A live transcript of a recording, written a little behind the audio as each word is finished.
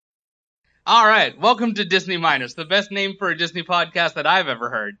All right, welcome to Disney Minus, the best name for a Disney podcast that I've ever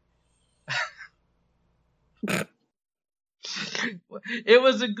heard. It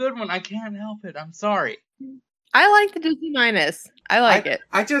was a good one. I can't help it. I'm sorry. I like the Disney Minus. I like it.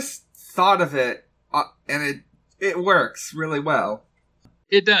 I just thought of it, and it works really well.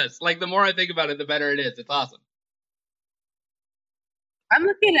 It does. Like, the more I think about it, the better it is. It's awesome. I'm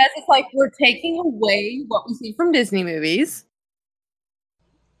looking at it, it's like we're taking away what we see from Disney movies.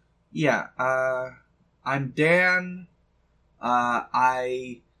 Yeah, I'm Dan.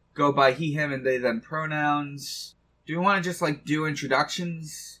 I go by he, him, and they, them pronouns. Do you want to just, do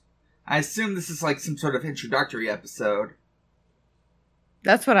introductions? I assume this is, some sort of introductory episode.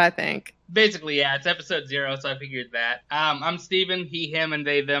 That's what I think. Basically, yeah, it's episode 0, so I figured that. I'm Steven, he, him, and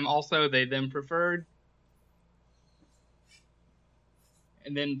they, them also, they, them preferred.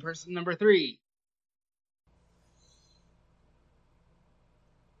 And then person number 3.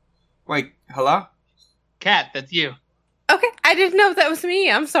 Wait, hello? Kat, that's you. Okay, I didn't know if that was me.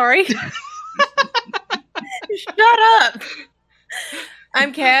 I'm sorry. Shut up.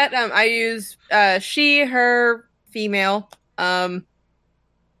 I'm Kat. I use she, her, female.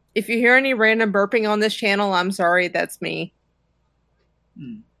 If you hear any random burping on this channel, I'm sorry. That's me.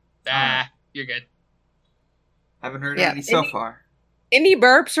 You're good. Haven't heard any so far. Any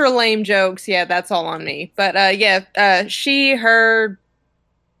burps or lame jokes, yeah, that's all on me. But she, her,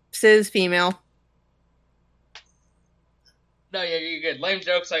 cis, female. No, yeah, you're good. Lame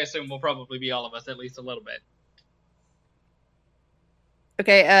jokes, I assume, will probably be all of us, at least a little bit.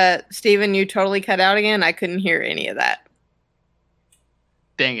 Okay, Steven, you totally cut out again. I couldn't hear any of that.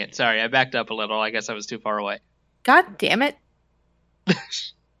 Dang it, sorry, I backed up a little. I guess I was too far away. God damn it.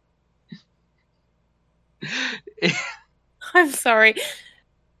 I'm sorry.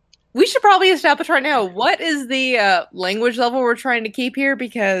 We should probably establish right now, what is the language level we're trying to keep here?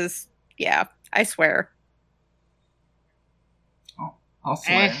 Because, yeah, I swear. Oh, I'll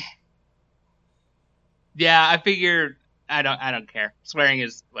swear. Yeah, I figured I don't care. Swearing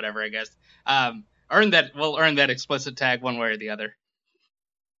is whatever, I guess. We'll earn that explicit tag one way or the other.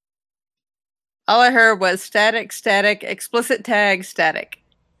 All I heard was static, explicit tag, static.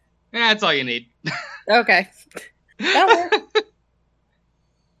 Yeah, that's all you need. Okay. That works.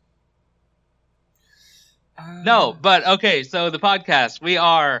 No, but okay, so the podcast, we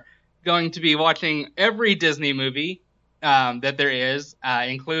are going to be watching every Disney movie that there is,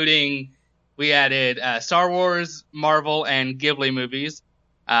 including, we added Star Wars, Marvel, and Ghibli movies.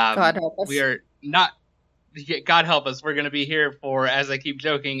 God help us. We are not, God help us, we're going to be here for, as I keep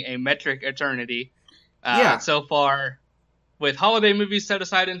joking, a metric eternity. So far, with holiday movies set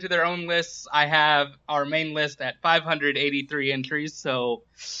aside into their own lists, I have our main list at 583 entries, so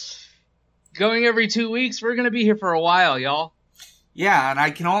going every 2 weeks, we're going to be here for a while, y'all. Yeah, and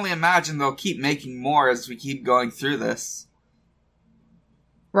I can only imagine they'll keep making more as we keep going through this.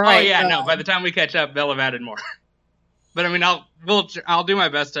 Right. Oh, yeah, no, by the time we catch up, they'll have added more. But, I mean, I'll do my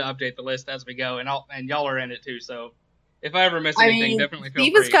best to update the list as we go, and y'all are in it, too, so if I ever miss anything, definitely feel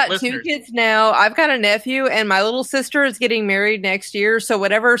free. Steven's got 2 kids now. I've got a nephew, and my little sister is getting married next year, so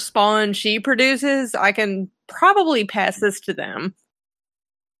whatever spawn she produces, I can probably pass this to them.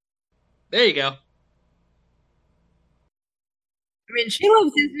 There you go. I mean, she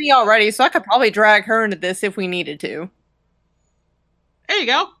loves Disney already, so I could probably drag her into this if we needed to. There you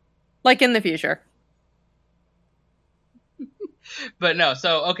go. Like in the future. But no,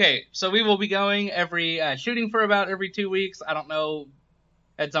 so we will be going shooting for about every 2 weeks. I don't know.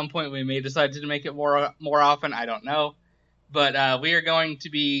 At some point, we may decide to make it more often. I don't know. But we are going to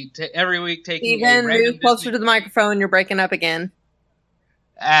be every week taking Steven, move closer to the microphone. You're breaking up again.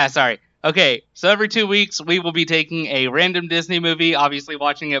 Sorry. Okay, so every 2 weeks, we will be taking a random Disney movie, obviously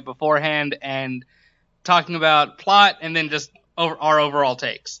watching it beforehand, and talking about plot, and then just our overall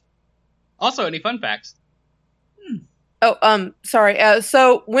takes. Also, any fun facts? Oh, sorry.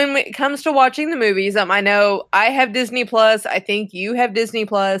 So when it comes to watching the movies, I know I have Disney Plus. I think you have Disney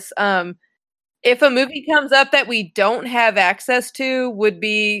Plus. If a movie comes up that we don't have access to, would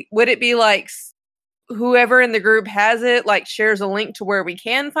it be like whoever in the group has it, like shares a link to where we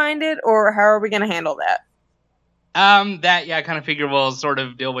can find it, or how are we going to handle that? I kind of figure we'll sort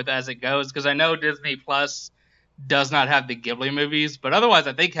of deal with as it goes, because I know Disney Plus does not have the Ghibli movies, but otherwise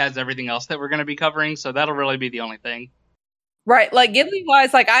I think has everything else that we're going to be covering, so that'll really be the only thing. Right, like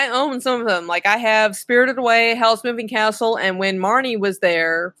Ghibli-wise, like I own some of them. Like I have Spirited Away, Howl's Moving Castle, and When Marnie Was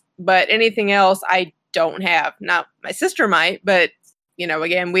There, but anything else I don't have. Now, my sister might, but,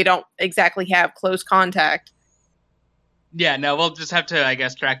 again, we don't exactly have close contact. Yeah, no, we'll just have to, I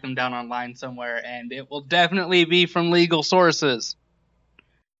guess, track them down online somewhere, and it will definitely be from legal sources.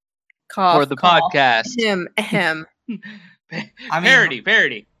 Cough, for the cough. podcast. Ahem.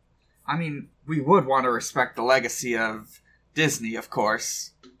 Parody. I mean, we would want to respect the legacy of Disney, of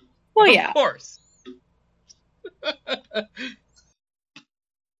course. Well, yeah. Of course.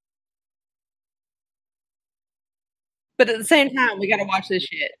 But at the same time, we gotta watch this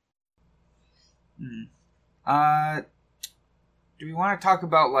shit. Do we want to talk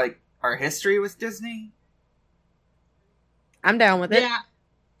about, like, our history with Disney? I'm down with it.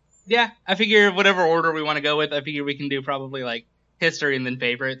 Yeah, I figure whatever order we want to go with, I figure we can do probably, like, history and then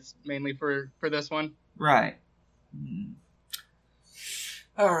favorites, mainly for this one. Right.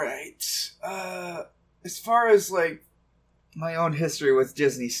 Alright. As far as, like, my own history with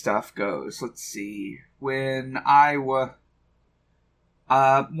Disney stuff goes, let's see. When I was...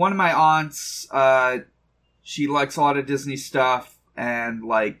 one of my aunts, she likes a lot of Disney stuff, and,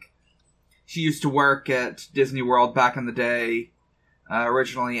 like, she used to work at Disney World back in the day,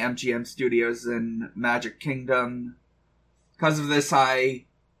 originally MGM Studios in Magic Kingdom. Because of this, I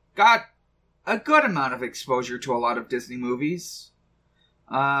got a good amount of exposure to a lot of Disney movies.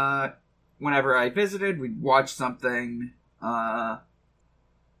 Whenever I visited, we'd watch something. I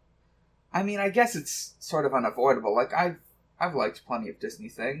mean, I guess it's sort of unavoidable. Like, I've liked plenty of Disney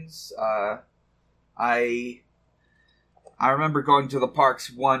things. I remember going to the parks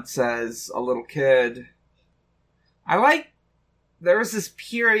once as a little kid. There was this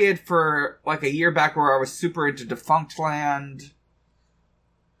period for, like, a year back where I was super into Defunctland.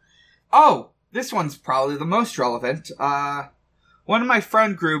 Oh, this one's probably the most relevant. One of my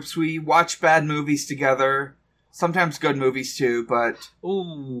friend groups, we watch bad movies together. Sometimes good movies, too, but...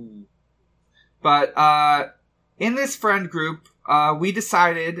 Ooh. But, in this friend group, we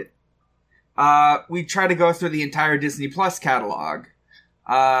decided... we'd try to go through the entire Disney Plus catalog.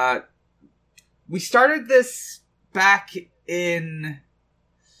 We started this back in...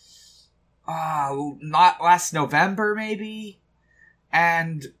 not last November, maybe?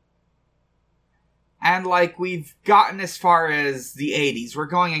 And like, we've gotten as far as the 80s. We're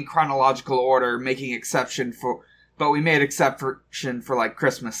going in chronological order, making exception for... But we made exception for, like,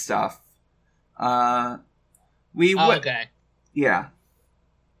 Christmas stuff. Okay. Yeah.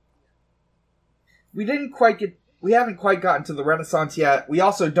 We haven't quite gotten to the Renaissance yet. We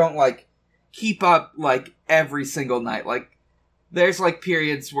also don't, like, keep up, like, every single night. Like, there's, like,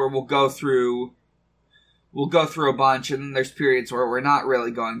 periods where we'll go through a bunch, and then there's periods where we're not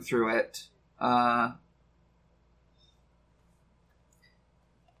really going through it.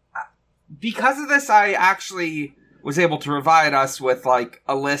 Because of this, I actually was able to provide us with, like,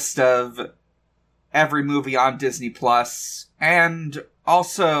 a list of every movie on Disney Plus, and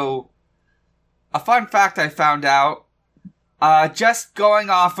also... A fun fact I found out, just going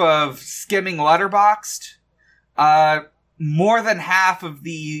off of skimming Letterboxd, more than half of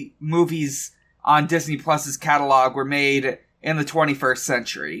the movies on Disney Plus's catalog were made in the 21st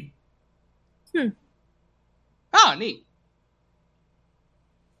century. Oh, neat.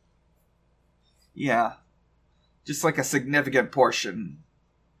 Yeah. Just like a significant portion.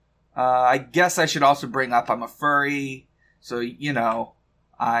 I guess I should also bring up I'm a furry, so, you know,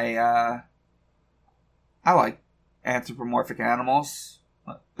 I like anthropomorphic animals.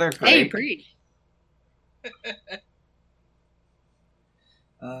 They're great. Hey, preach.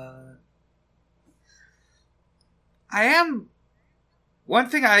 One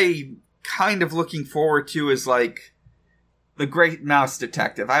thing I kind of looking forward to is, like, The Great Mouse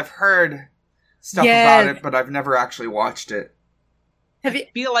Detective. I've heard stuff about it, but I've never actually watched it. I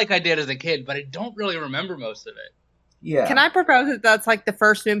feel like I did as a kid, but I don't really remember most of it. Yeah. Can I propose that that's, like, the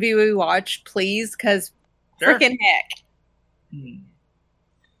first movie we watch, please? Because freaking heck.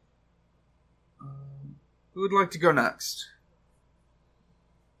 Who would like to go next?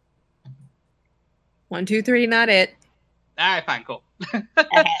 1, 2, 3, not it. Alright, fine, cool.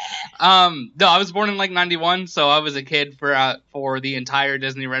 No, I was born in, like, 91, so I was a kid for the entire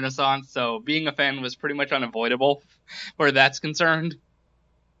Disney Renaissance, so being a fan was pretty much unavoidable where that's concerned.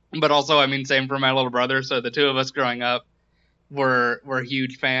 But also, I mean, same for my little brother, so the two of us growing up were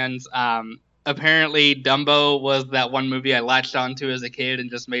huge fans. Apparently, Dumbo was that one movie I latched onto as a kid and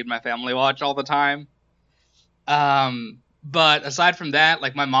just made my family watch all the time. But aside from that,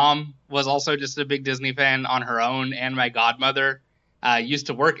 like, my mom was also just a big Disney fan on her own, and my godmother used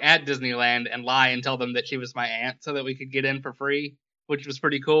to work at Disneyland and lie and tell them that she was my aunt so that we could get in for free, which was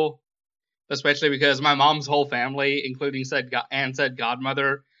pretty cool. Especially because my mom's whole family, including said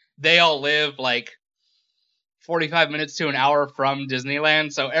godmother, they all live, like, 45 minutes to an hour from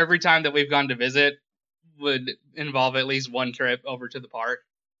Disneyland, so every time that we've gone to visit would involve at least one trip over to the park.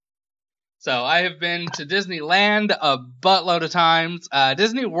 So I have been to Disneyland a buttload of times.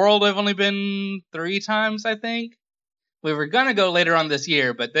 Disney World I've only been 3 times, I think. We were gonna go later on this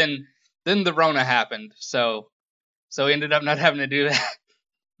year, but then the Rona happened, so we ended up not having to do that.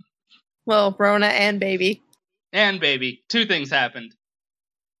 Well, Rona and baby. And baby. 2 things happened.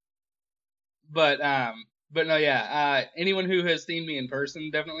 But no, yeah. Anyone who has seen me in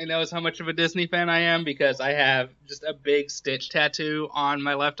person definitely knows how much of a Disney fan I am, because I have just a big Stitch tattoo on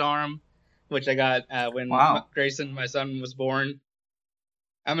my left arm, which I got when Grayson, my son, was born.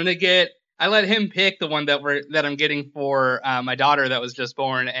 I let him pick the one that I'm getting for my daughter that was just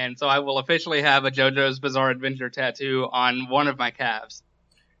born, and so I will officially have a JoJo's Bizarre Adventure tattoo on one of my calves.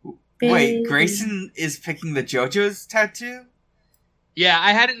 Wait, Grayson is picking the JoJo's tattoo? Yeah,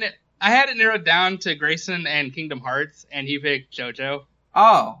 I had it narrowed down to Grayson and Kingdom Hearts, and he picked JoJo.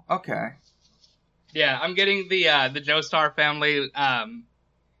 Oh, okay. Yeah, I'm getting the Joestar family,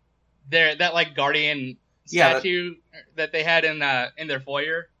 that like guardian statue that they had in their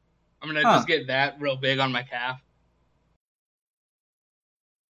foyer. I'm gonna just get that real big on my calf.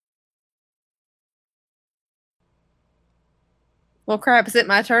 Well, crap, is it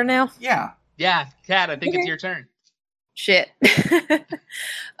my turn now? Yeah. Yeah, Kat, I think it's your turn. Shit.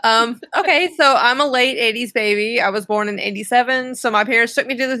 Okay, so I'm a late 80s baby. I was born in 87, so my parents took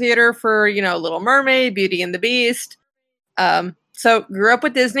me to the theater for, Little Mermaid, Beauty and the Beast. So grew up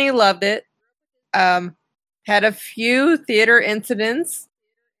with Disney, loved it. Had a few theater incidents,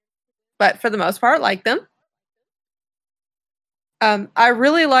 but for the most part, liked them. I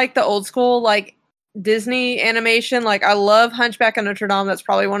really like the old school, Disney animation. I love Hunchback of Notre Dame. That's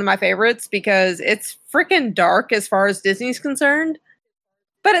probably one of my favorites because it's freaking dark as far as Disney's concerned,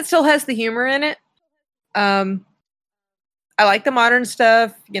 but it still has the humor in it. I like the modern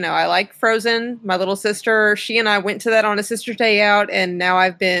stuff. I like Frozen. My little sister, she and I went to that on a sister's day out, and now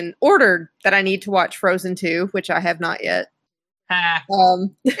I've been ordered that I need to watch Frozen 2, which I have not yet.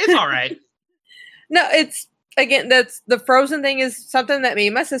 It's all right. No, again, that's the Frozen thing is something that me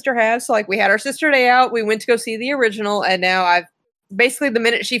and my sister have. So we had our sister day out. We went to go see the original, and now I've basically the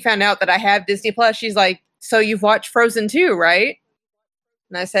minute she found out that I have Disney Plus, she's like, "So you've watched Frozen 2, right?"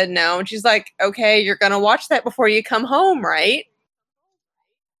 And I said no, and she's like, "Okay, you're gonna watch that before you come home, right?"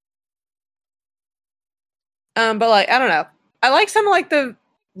 But I don't know. I like some of the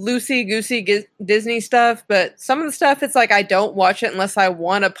loosey-goosey Disney stuff, but some of the stuff it's I don't watch it unless I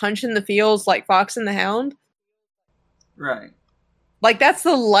want to punch in the feels like Fox and the Hound. Right. That's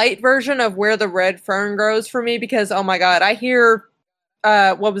the light version of Where the Red Fern Grows for me because, oh my god, I hear,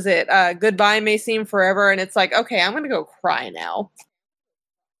 what was it? Goodbye May Seem Forever, and it's okay, I'm gonna go cry now.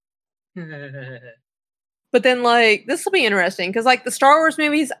 But then, this will be interesting, because, the Star Wars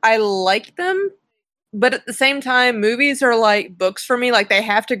movies, I like them, but at the same time, movies are books for me. They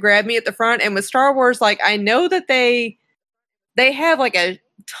have to grab me at the front, and with Star Wars, I know that they have, a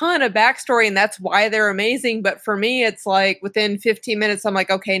ton of backstory, and that's why they're amazing, but for me it's within 15 minutes I'm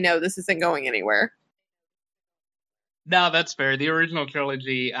okay, no, this isn't going anywhere. No, that's fair. The original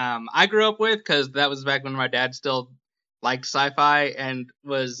trilogy I grew up with because that was back when my dad still liked sci-fi and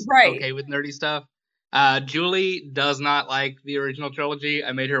was okay with nerdy stuff. Julie does not like the original trilogy.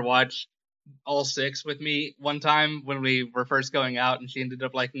 I made her watch all 6 with me one time when we were first going out, and she ended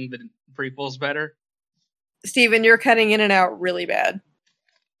up liking the prequels better. Steven, you're cutting in and out really bad.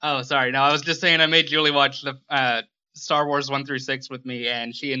 Oh, sorry. No, I was just saying I made Julie watch the Star Wars 1 through 6 with me,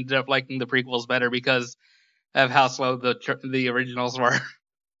 and she ended up liking the prequels better because of how slow the originals were.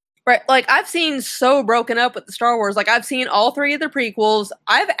 Right. I've seen so broken up with the Star Wars. I've seen all 3 of the prequels.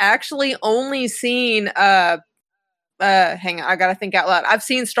 I've actually only seen, hang on, I gotta think out loud. I've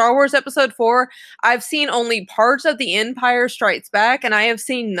seen Star Wars Episode 4. I've seen only parts of The Empire Strikes Back, and I have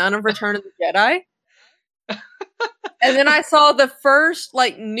seen none of Return of the Jedi. And then I saw the first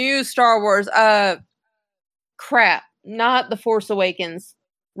new Star Wars. Crap, not The Force Awakens.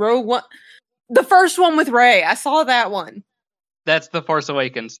 Rogue One, the first one with Rey. I saw that one. That's The Force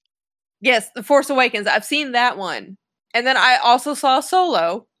Awakens. Yes, The Force Awakens. I've seen that one. And then I also saw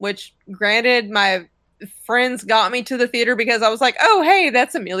Solo, which granted my friends got me to the theater because I was like, "Oh, hey,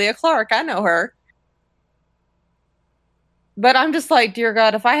 that's Emilia Clarke. I know her." But I'm just dear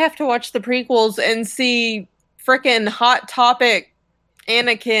God, if I have to watch the prequels and see frickin' Hot Topic,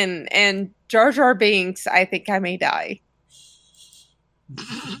 Anakin, and Jar Jar Binks, I think I may die.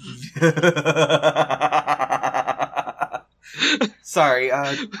 Sorry.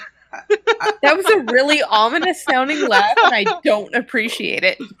 That was a really ominous sounding laugh, and I don't appreciate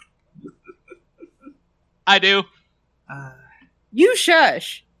it. I do. You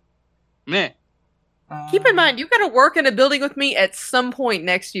shush. Meh. Keep in mind, you gotta work in a building with me at some point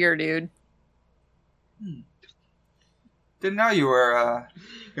next year, dude. Didn't know you were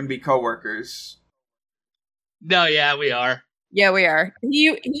gonna be co-workers. No, yeah, we are. Yeah, we are.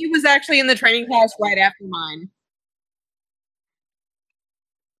 He was actually in the training class right after mine.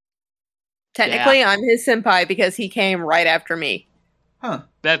 Technically, I'm his senpai because he came right after me. Huh.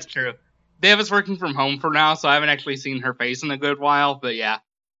 That's true. They have us working from home for now, so I haven't actually seen her face in a good while, but yeah.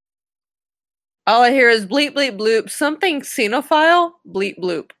 All I hear is bleep, bleep, bloop. Something xenophile? Bleep,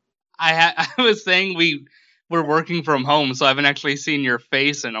 bloop. I was saying we're working from home, so I haven't actually seen your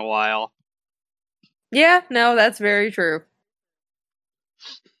face in a while. Yeah, no, that's very true.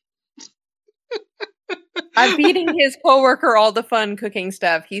 I'm feeding his coworker all the fun cooking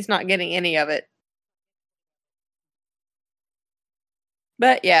stuff. He's not getting any of it.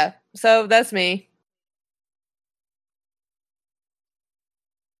 But yeah, so that's me.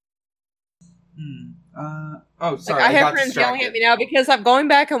 Sorry. I have friends yelling at me now because I'm going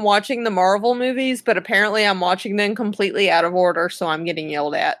back and watching the Marvel movies, but apparently I'm watching them completely out of order, so I'm getting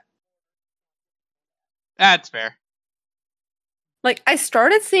yelled at. That's fair. Like, I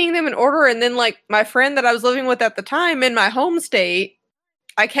started seeing them in order, and then, like, my friend that I was living with at the time in my home state,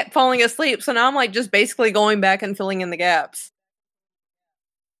 I kept falling asleep, so now I'm, like, just basically going back and filling in the gaps.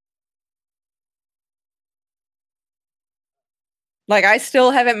 Like, I still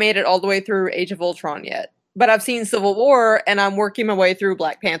haven't made it all the way through Age of Ultron yet. But I've seen Civil War, and I'm working my way through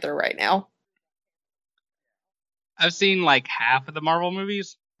Black Panther right now. I've seen, like, half of the Marvel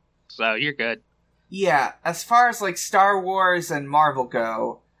movies, so you're good. Yeah, as far as, like, Star Wars and Marvel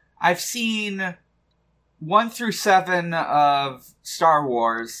go, I've seen 1 through 7 of Star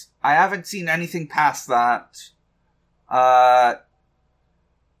Wars. I haven't seen anything past that. I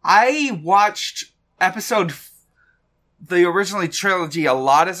watched the original trilogy a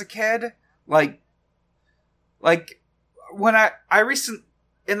lot as a kid. Like when I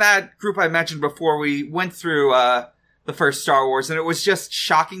in that group I mentioned before, we went through the first Star Wars, and it was just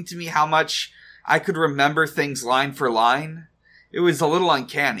shocking to me how much I could remember things line for line. It was a little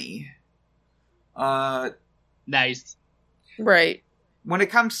uncanny. Nice. Right. When it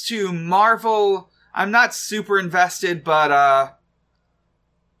comes to Marvel, I'm not super invested, but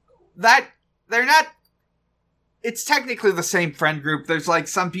they're not. It's technically the same friend group. There's like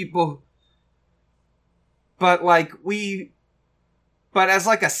some people, but as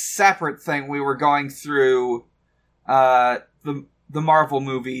like a separate thing, we were going through the Marvel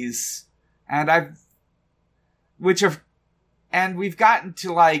movies, and we've gotten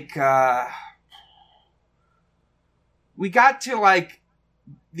to like we got to like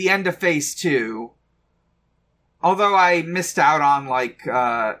the end of Phase 2. Although I missed out on like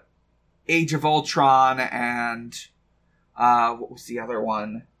Age of Ultron and what was the other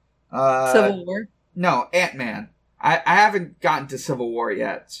one? Civil War? No, Ant-Man. I haven't gotten to Civil War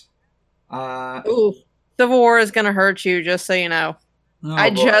yet. Ooh, Civil War is gonna hurt you, just so you know. Oh, I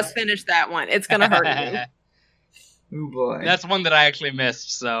just finished that one. It's gonna hurt you. Oh boy. That's one that I actually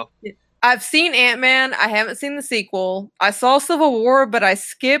missed, so. I've seen Ant-Man. I haven't seen the sequel. I saw Civil War, but I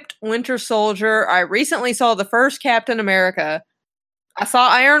skipped Winter Soldier. I recently saw the first Captain America. I saw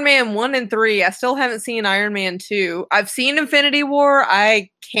Iron Man 1 and 3. I still haven't seen Iron Man 2. I've seen Infinity War. I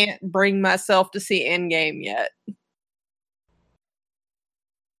can't bring myself to see Endgame yet.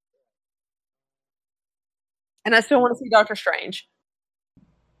 And I still want to see Doctor Strange.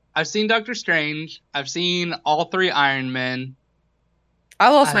 I've seen Doctor Strange. I've seen all 3 Iron Men. I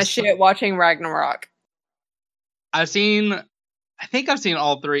lost my shit watching Ragnarok. I think I've seen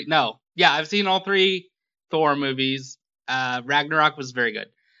all 3. No. Yeah, I've seen all 3 Thor movies. Ragnarok was very good.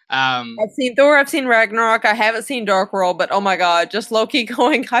 I've seen Thor, I've seen Ragnarok. I haven't seen Dark World, but oh my god, just Loki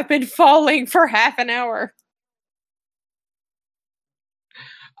going, I've been falling for half an hour.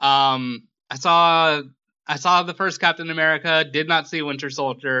 I saw the first Captain America, did not see Winter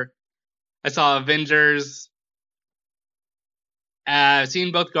Soldier. I saw Avengers. I've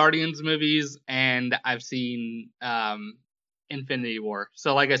seen both Guardians movies, and I've seen Infinity War.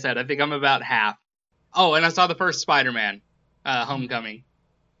 So like I said, I think I'm about half. Oh, and I saw the first Spider-Man, Homecoming.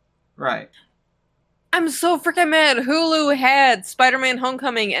 Right. I'm so freaking mad. Hulu had Spider-Man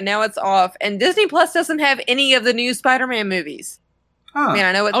Homecoming, and now it's off. And Disney Plus doesn't have any of the new Spider-Man movies. Huh. I mean,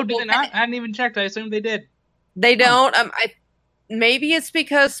 I know it's... Oh, did they not? I hadn't even checked. I assumed they did. They don't. Maybe it's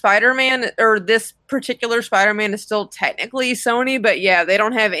because Spider-Man, or this particular Spider-Man, is still technically Sony, but yeah, they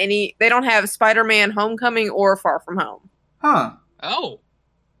don't have Spider-Man Homecoming or Far From Home. Huh. Oh.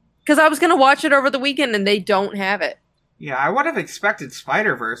 Because I was going to watch it over the weekend, and they don't have it. Yeah, I would have expected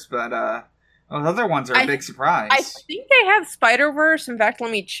Spider-Verse, but those other ones are a big surprise. I think they have Spider-Verse. In fact,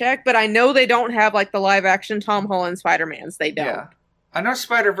 let me check, but I know they don't have, like, the live-action Tom Holland Spider-Mans. They don't. Yeah. I know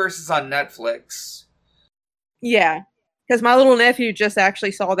Spider-Verse is on Netflix. Yeah, because my little nephew just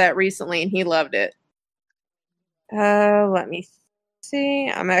actually saw that recently and he loved it. Let me see.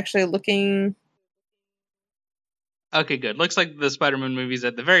 I'm actually looking. Okay, good. Looks like the Spider-Man movies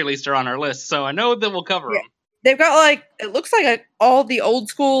at the very least are on our list, so I know that we'll cover them. They've got like, it looks like all the old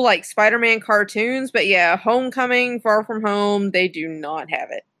school like Spider-Man cartoons, but yeah, Homecoming, Far From Home, they do not have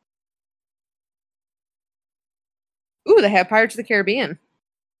it. Ooh, they have Pirates of the Caribbean.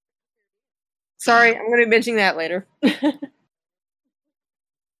 Sorry, I'm going to be mentioning that later.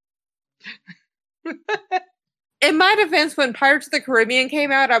 In my defense, when Pirates of the Caribbean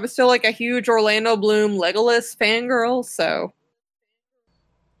came out, I was still like a huge Orlando Bloom Legolas fangirl, so.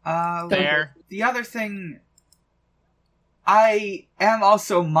 Fair. The other thing, I am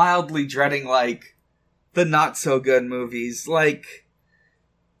also mildly dreading, like, the not-so-good movies. Like,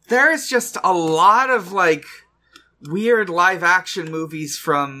 there's just a lot of, like, weird live-action movies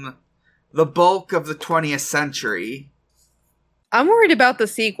from the bulk of the 20th century. I'm worried about the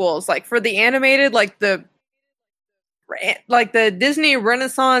sequels. Like, for the animated, like the Disney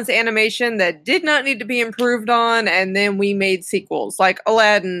Renaissance animation that did not need to be improved on, and then we made sequels like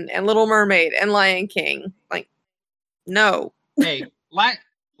Aladdin and Little Mermaid and Lion King. Like, no. Hey,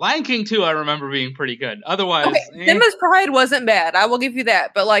 Lion King 2 I remember being pretty good. Otherwise, okay, Simba's Pride wasn't bad. I will give you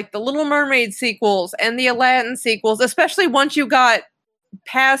that. But like the Little Mermaid sequels and the Aladdin sequels, especially once you got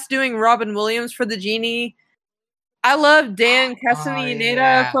past doing Robin Williams for the genie. I love Dan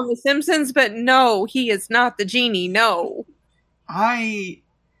Castellaneta from The Simpsons, but no, he is not the genie. No.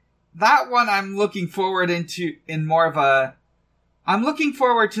 That one I'm looking forward I'm looking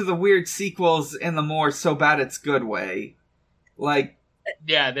forward to the weird sequels in the more so bad it's good way. Like.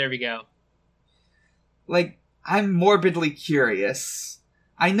 Yeah, there we go. Like, I'm morbidly curious.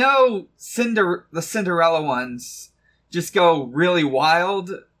 I know the Cinderella ones just go really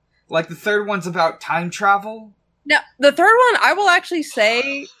wild. Like, the third one's about time travel. Now, the third one, I will actually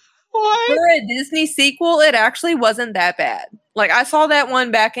say, what? For a Disney sequel, it actually wasn't that bad. Like, I saw that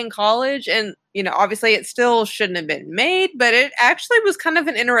one back in college, and, you know, obviously it still shouldn't have been made, but it actually was kind of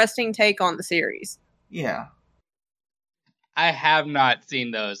an interesting take on the series. Yeah. I have not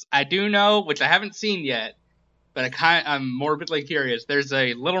seen those. I do know, which I haven't seen yet, but I'm morbidly curious. There's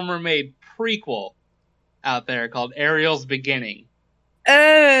a Little Mermaid prequel out there called Ariel's Beginning.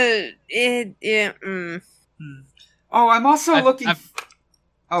 Oh, I'm also looking.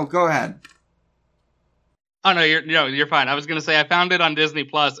 Oh, go ahead. Oh no, you're fine. I was gonna say I found it on Disney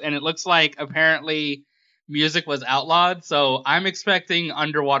Plus, and it looks like apparently music was outlawed. So I'm expecting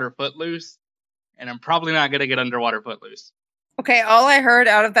Underwater Footloose, and I'm probably not gonna get Underwater Footloose. Okay, all I heard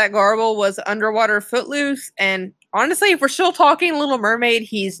out of that garble was Underwater Footloose, and honestly, if we're still talking Little Mermaid,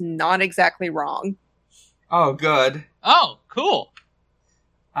 he's not exactly wrong. Oh, good. Oh, cool.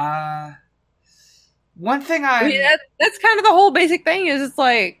 One thing I mean, that's kind of the whole basic thing is it's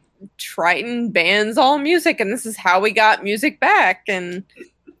like Triton bans all music, and this is how we got music back, and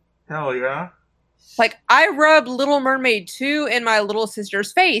hell yeah. Like, I rubbed Little Mermaid 2 in my little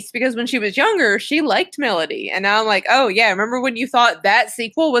sister's face because when she was younger, she liked Melody. And now I'm like, oh yeah, remember when you thought that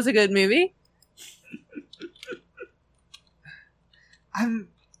sequel was a good movie? I'm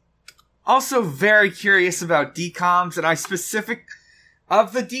also very curious about DCOMs, and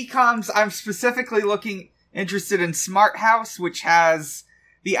of the DCOMs, I'm specifically interested in Smart House, which has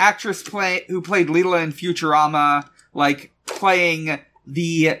the actress who played Leela in Futurama, like, playing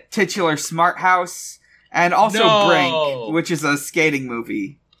the titular Smart House, and also Brink, which is a skating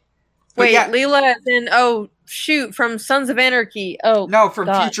movie. But wait, yeah, Leela is in, from Sons of Anarchy. Oh, no, from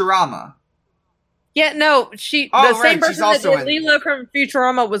God. Futurama. Yeah, no, the same person that did Leela from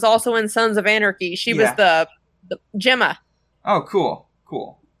Futurama was also in Sons of Anarchy. She was the Gemma. Oh, cool.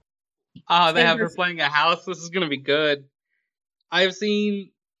 Oh, they have her playing a house. This is gonna be good. I've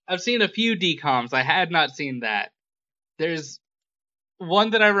seen a few DCOMs. I had not seen that. There's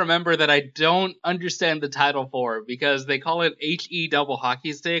one that I remember that I don't understand the title for because they call it HE double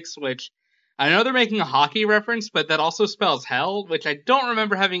hockey sticks, which I know they're making a hockey reference, but that also spells hell, which I don't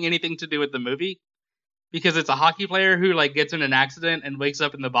remember having anything to do with the movie because it's a hockey player who like gets in an accident and wakes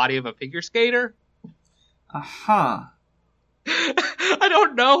up in the body of a figure skater. Uh-huh. I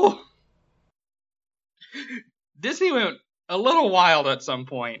don't know. Disney went a little wild at some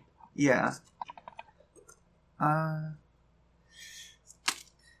point. Yeah.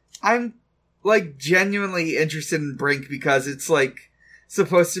 I'm, like, genuinely interested in Brink because it's, like,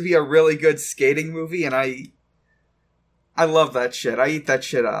 supposed to be a really good skating movie, and I love that shit. I eat that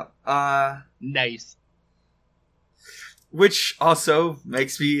shit up. Nice. Which also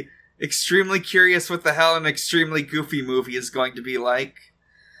makes me extremely curious what the hell an extremely goofy movie is going to be like.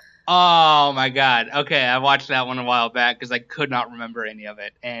 Oh my god. Okay, I watched that one a while back because I could not remember any of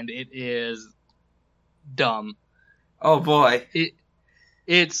it, and it is dumb. Oh boy.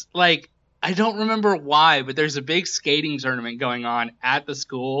 It's like, I don't remember why, but there's a big skating tournament going on at the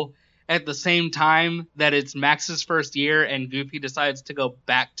school at the same time that it's Max's first year, and Goofy decides to go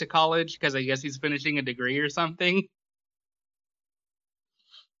back to college because I guess he's finishing a degree or something.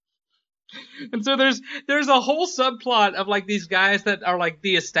 And so there's a whole subplot of like these guys that are like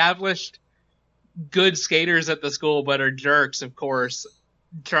the established good skaters at the school but are jerks, of course,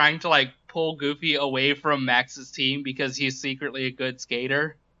 trying to like pull Goofy away from Max's team because he's secretly a good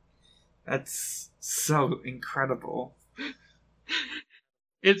skater. That's so incredible.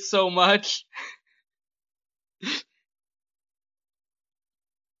 It's so much.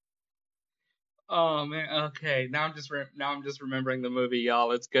 Oh man, okay. Now I'm just remembering the movie,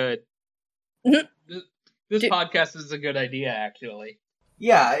 y'all. It's good. This podcast is a good idea, actually.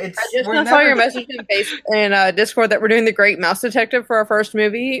 Yeah, it's. I just saw your message in Discord that we're doing The Great Mouse Detective for our first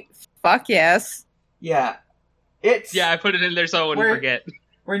movie. Fuck yes. Yeah, I put it in there so I wouldn't forget.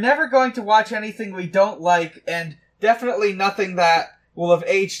 We're never going to watch anything we don't like, and definitely nothing that will have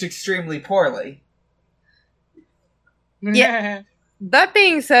aged extremely poorly. Yeah. That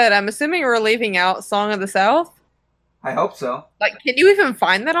being said, I'm assuming we're leaving out Song of the South. I hope so. Like, can you even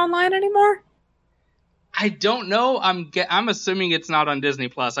find that online anymore? I don't know. I'm assuming it's not on Disney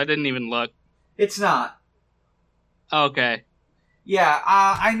Plus. I didn't even look. It's not. Okay. Yeah,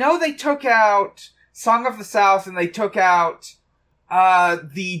 I know they took out Song of the South, and they took out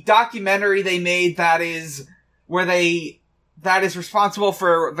the documentary they made that is responsible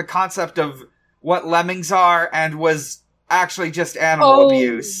for the concept of what lemmings are and was actually just animal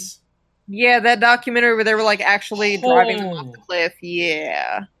abuse. Yeah, that documentary where they were like actually driving them off the cliff.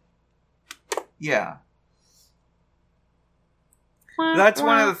 Yeah. Yeah. That's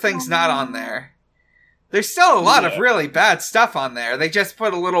one of the things not on there. There's still a lot of really bad stuff on there. They just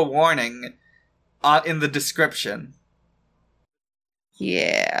put a little warning in the description.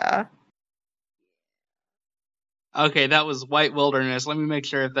 Yeah. Okay, that was White Wilderness. Let me make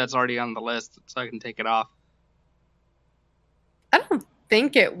sure if that's already on the list so I can take it off. I don't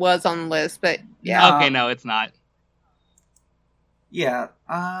think it was on the list, but yeah. Okay, no, it's not. Yeah,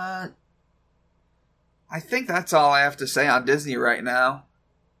 I think that's all I have to say on Disney right now.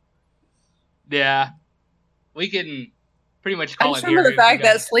 Yeah. We can pretty much call it here. I just remember the fact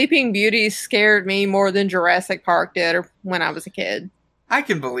that Sleeping Beauty scared me more than Jurassic Park did when I was a kid. I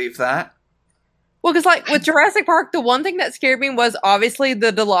can believe that. Well, because like with Jurassic Park, the one thing that scared me was obviously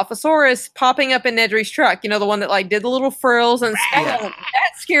the Dilophosaurus popping up in Nedry's truck. You know, the one that like did the little frills and stuff. Yeah.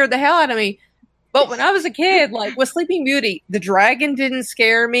 That scared the hell out of me. But when I was a kid, like with Sleeping Beauty, the dragon didn't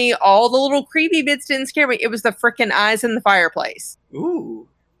scare me. All the little creepy bits didn't scare me. It was the frickin' eyes in the fireplace. Ooh.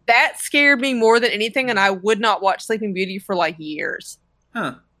 That scared me more than anything, and I would not watch Sleeping Beauty for like years.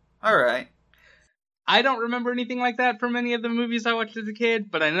 Huh. Alright. I don't remember anything like that from any of the movies I watched as a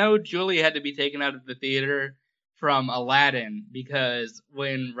kid, but I know Julie had to be taken out of the theater from Aladdin because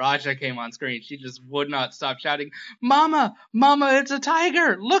when Raja came on screen, she just would not stop shouting, "Mama! Mama, it's a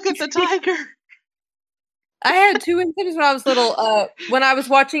tiger! Look at the tiger!" I had two incidents when I was little. When I was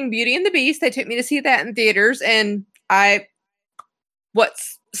watching Beauty and the Beast, they took me to see that in theaters, and what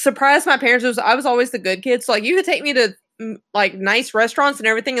surprised my parents was I was always the good kid. So like you could take me to like nice restaurants and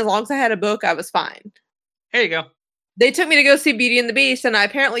everything as long as I had a book, I was fine. Here you go. They took me to go see Beauty and the Beast, and I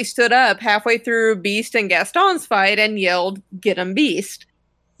apparently stood up halfway through Beast and Gaston's fight and yelled, "Get 'em, Beast!"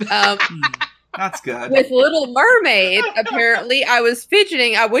 That's good. With Little Mermaid, apparently, I was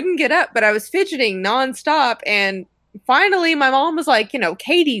fidgeting. I wouldn't get up, but I was fidgeting nonstop. And finally, my mom was like,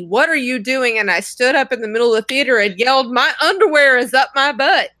 "Katie, what are you doing?" And I stood up in the middle of the theater and yelled, "My underwear is up my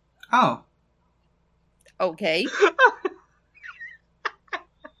butt." Oh. Okay.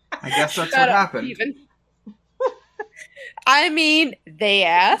 I guess that's what happened. Steven. I mean, they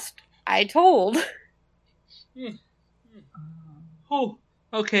asked, I told. Oh.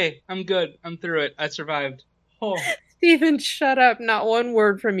 Okay, I'm good. I'm through it. I survived. Oh. Steven, shut up. Not one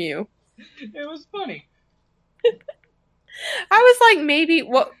word from you. It was funny. I was like, maybe,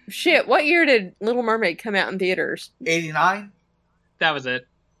 what year did Little Mermaid come out in theaters? 89? That was it.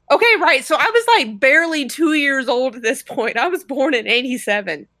 Okay, right. So I was like barely 2 years old at this point. I was born in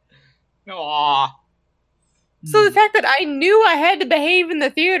 87. Aww. So the fact that I knew I had to behave in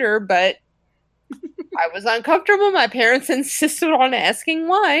the theater, but I was uncomfortable. My parents insisted on asking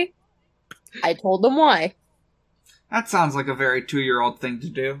why. I told them why. That sounds like a very 2-year-old thing to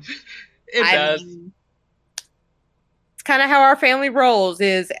do. It does. It's kind of how our family rolls,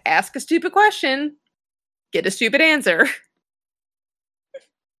 is ask a stupid question, get a stupid answer.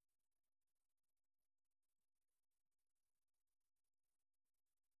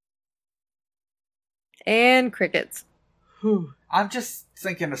 And crickets. I'm just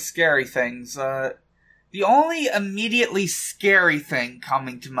thinking of scary things. The only immediately scary thing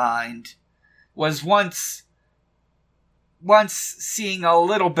coming to mind was once seeing a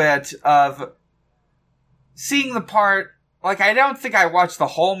little bit of seeing the part, like, I don't think I watched the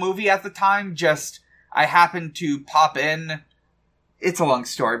whole movie at the time, just I happened to pop in. It's a long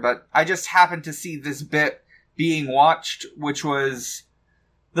story, but I just happened to see this bit being watched, which was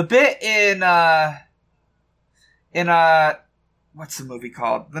the bit in what's the movie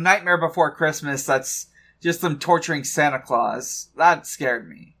called? The Nightmare Before Christmas, that's just them torturing Santa Claus. That scared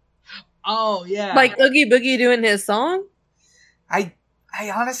me. Oh, yeah. Like Oogie Boogie doing his song? I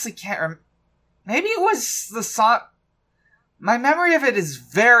honestly can't remember. Maybe it was the song. My memory of it is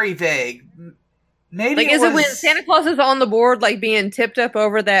very vague. Maybe like, is it when Santa Claus is on the board, like being tipped up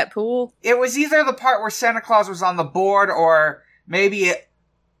over that pool? It was either the part where Santa Claus was on the board, or maybe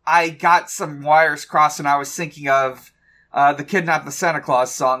I got some wires crossed and I was thinking of the Kidnap the Santa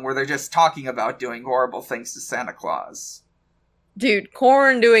Claus song, where they're just talking about doing horrible things to Santa Claus. Dude,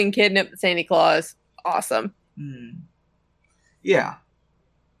 Korn doing Kidnap the Santa Claus. Awesome. Yeah.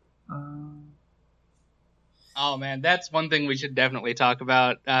 Oh man, that's one thing we should definitely talk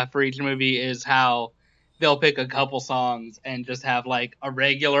about for each movie, is how they'll pick a couple songs and just have like a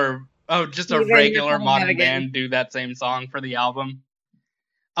regular modern band do that same song for the album.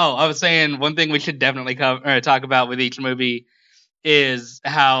 Oh, I was saying one thing we should definitely talk about with each movie is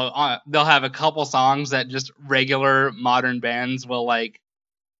how they'll have a couple songs that just regular modern bands will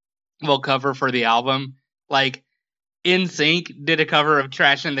cover for the album. Like NSYNC did a cover of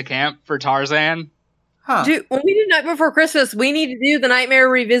Trash in the Camp for Tarzan. Huh. Dude, when we did Night Before Christmas, we need to do The Nightmare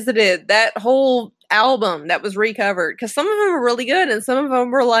Revisited, that whole album that was recovered, because some of them were really good and some of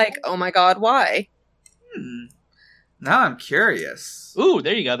them were like, oh my god, why? Now I'm curious. Ooh,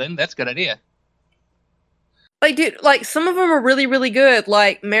 there you go then. That's a good idea. Like, dude, like, some of them are really, really good.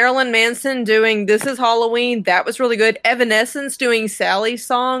 Like, Marilyn Manson doing This Is Halloween, that was really good. Evanescence doing Sally's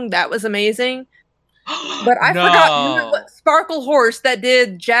song, that was amazing. But I forgot what Sparkle Horse that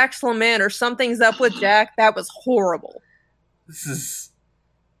did Jack's Lament or Something's Up with Jack, that was horrible. This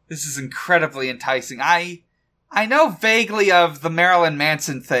is incredibly enticing. I know vaguely of the Marilyn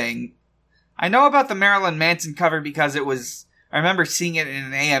Manson thing. I know about the Marilyn Manson cover because I remember seeing it in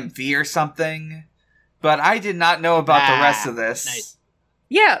an AMV or something. But I did not know about the rest of this. Nice.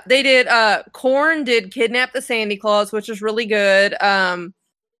 Yeah, they did. Korn did Kidnap the Santa Claus, which was really good.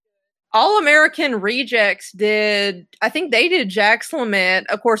 All American Rejects did, I think they did Jack's Lament.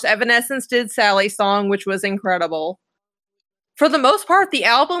 Of course, Evanescence did Sally's song, which was incredible. For the most part, the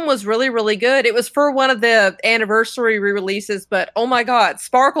album was really, really good. It was for one of the anniversary re-releases, but oh my god,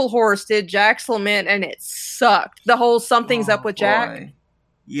 Sparkle Horse did Jack's Lament, and it sucked. The whole Something's Up with Jack.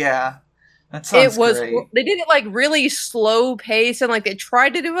 Yeah. That sounds great. They did it like really slow pace, and like they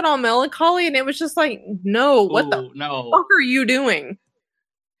tried to do it on Melancholy, and it was just like, no, what the fuck are you doing?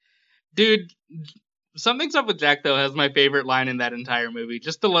 Dude, Something's Up with Jack, though, has my favorite line in that entire movie.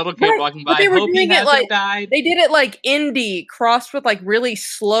 Just the little kid walking by, hope he hasn't died. They did it like indie, crossed with like really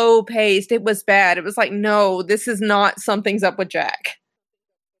slow paced. It was bad. It was like, no, this is not Something's Up with Jack.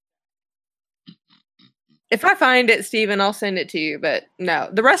 If I find it, Steven, I'll send it to you. But no,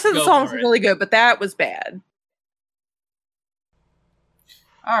 the rest of the songs are really good, but that was bad.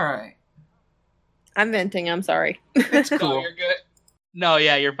 All right. I'm venting. I'm sorry. It's cool. No, you're good. No,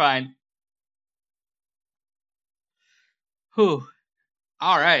 yeah, you're fine. Whew.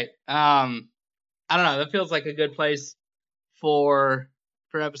 All right. I don't know. That feels like a good place for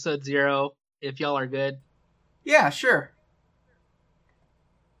episode 0. If y'all are good. Yeah, sure.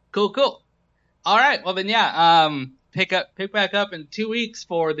 Cool. All right. Well then, yeah. Pick back up in 2 weeks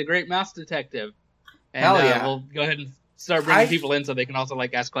for The Great Mouse Detective, and Hell yeah. We'll go ahead and start bringing people in so they can also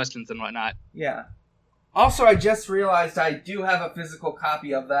like ask questions and whatnot. Yeah. Also, I just realized I do have a physical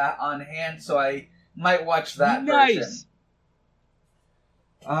copy of that on hand, so I might watch that version.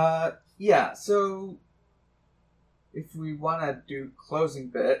 Yeah, so if we want to do closing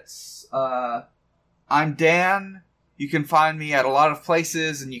bits, I'm Dan. You can find me at a lot of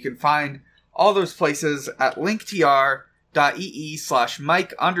places, and you can find all those places at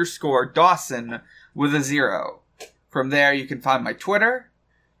linktr.ee/Mike_Dawson with a 0. From there, you can find my Twitter.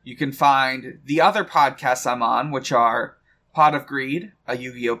 You can find the other podcasts I'm on, which are Pot of Greed, a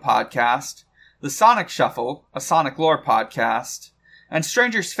Yu-Gi-Oh! Podcast, The Sonic Shuffle, a Sonic Lore podcast, and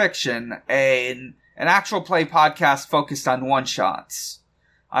Stranger's Fiction, an actual play podcast focused on one-shots.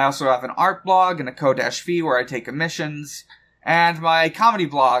 I also have an art blog and a Ko-V where I take commissions, and my comedy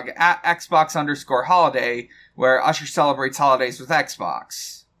blog at Xbox_holiday, where Usher celebrates holidays with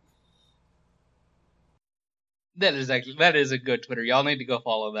Xbox. That is a good Twitter. Y'all need to go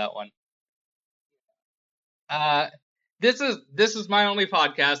follow that one. This is my only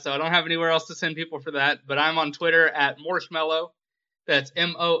podcast, so I don't have anywhere else to send people for that. But I'm on Twitter at Moorshmellow. That's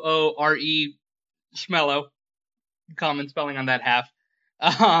Moore Schmellow. Common spelling on that half.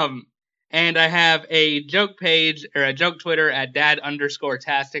 And I have a joke page or a joke Twitter at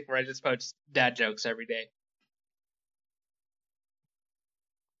dad_tastic where I just post dad jokes every day.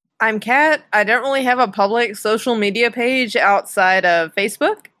 I'm Kat. I don't really have a public social media page outside of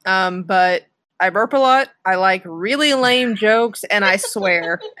Facebook, but I burp a lot. I like really lame jokes, and I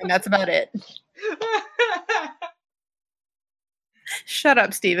swear, and that's about it. Shut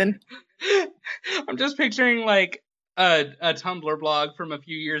up, Steven. I'm just picturing like a Tumblr blog from a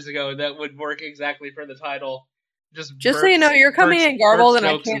few years ago that would work exactly for the title. Just so you know, you're coming in garbled, and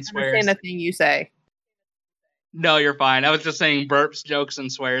I can't understand a thing you say. No, you're fine. I was just saying burps, jokes, and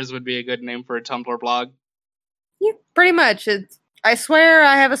swears would be a good name for a Tumblr blog. Yeah, pretty much. I swear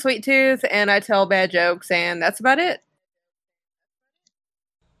I have a sweet tooth, and I tell bad jokes, and that's about it.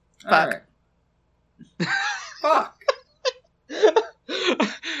 Fuck. Right. Fuck.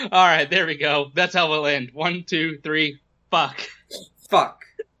 All right, there we go. That's how we'll end. 1, 2, 3, fuck. Fuck.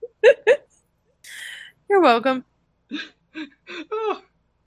 You're welcome. Oh.